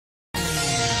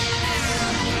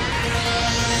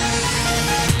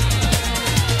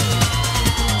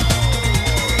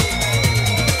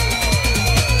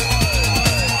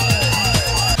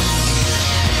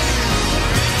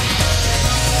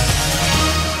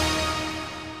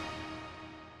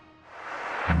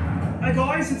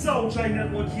guys, it's LJ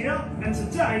Network here, and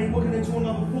today we're going to do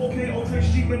another 4K Ultra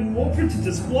HD Manual printed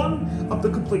disc 1 of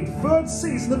the complete third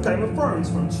season of Game of Thrones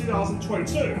from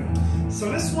 2022.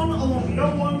 So this one, along with the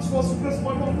other ones, was requested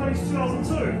by one page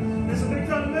 2002. There's a big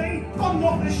fan of me, but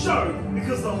not this show,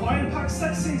 because the high impact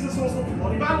sex scenes and source of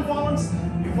bloody battle violence,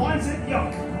 you find it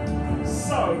yuck.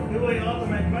 So, here we are, the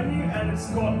main menu, and it's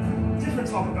got different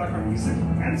type of background music,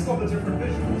 and it's got the different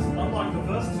visuals, unlike the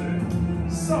first two.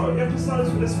 So, the episodes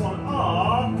for this one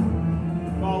are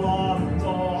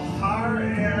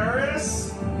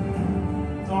Plagiarism,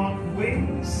 Dark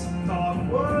Wings, Dark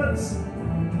Words,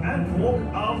 and Walk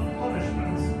of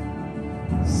Punishment.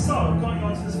 So, going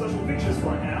on to the special features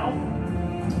right now,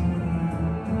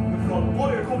 we've got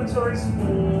audio commentaries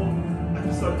for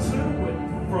episode 2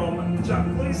 from Jack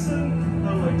Gleason,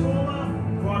 Nole Torma,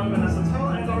 writer Vanessa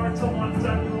Taylor, and director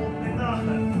Daniel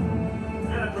Minahan.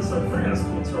 And episode 3 has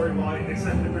commentary by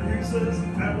executive producers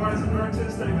and writers and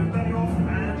directors David Benioff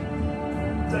and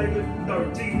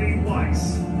D.B.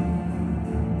 Weiss.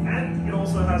 And it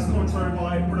also has commentary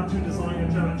by production designer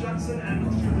Janet Jackson and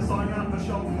costume designer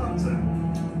Michelle Clapton.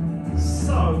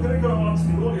 So, I'm going to go on to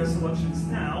the audio selections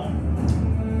now.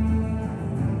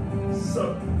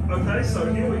 So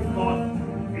here we've got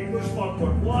English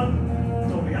 5.1,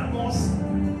 Dolby Atmos,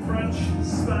 French,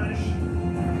 Spanish,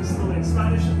 Castilian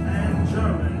Spanish, and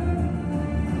German.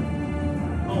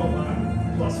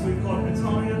 Plus we've got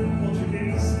Italian,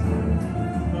 Portuguese,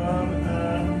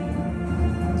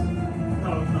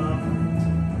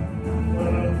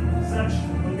 Czech,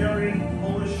 Hungarian,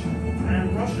 Polish,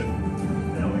 and Russian.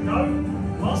 There we go.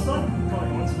 Last up,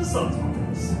 going on to the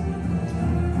subtitles.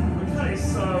 Okay,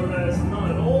 so there's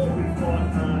none at all. We've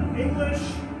got English,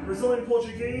 Brazilian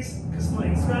Portuguese,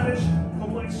 Castilian Spanish,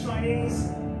 Complex Chinese,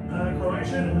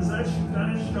 Croatian, Czech,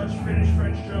 Danish, Dutch, Finnish,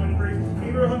 French, German, Greek,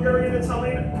 Hebrew, Hungarian,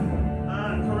 Italian,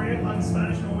 Korean,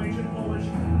 Spanish, Norwegian, Polish,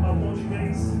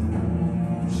 Portuguese.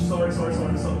 Sorry.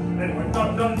 Anyway,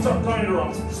 don't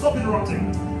interrupt. Stop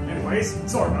interrupting. Anyways,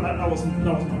 sorry about that. That wasn't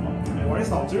my mom. Anyways,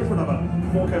 that'll do for another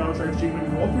 4K Ultra HD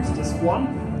Manual printed disc 1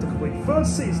 of the complete third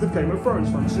season of Game of Thrones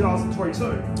from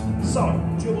 2022. So,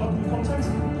 do you like the content?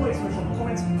 Please make sure to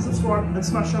comment, subscribe, and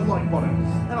smash that like button.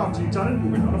 And after you've done it,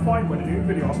 you'll be notified when a new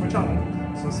video is on my channel.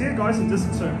 So see you guys in disc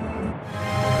 2.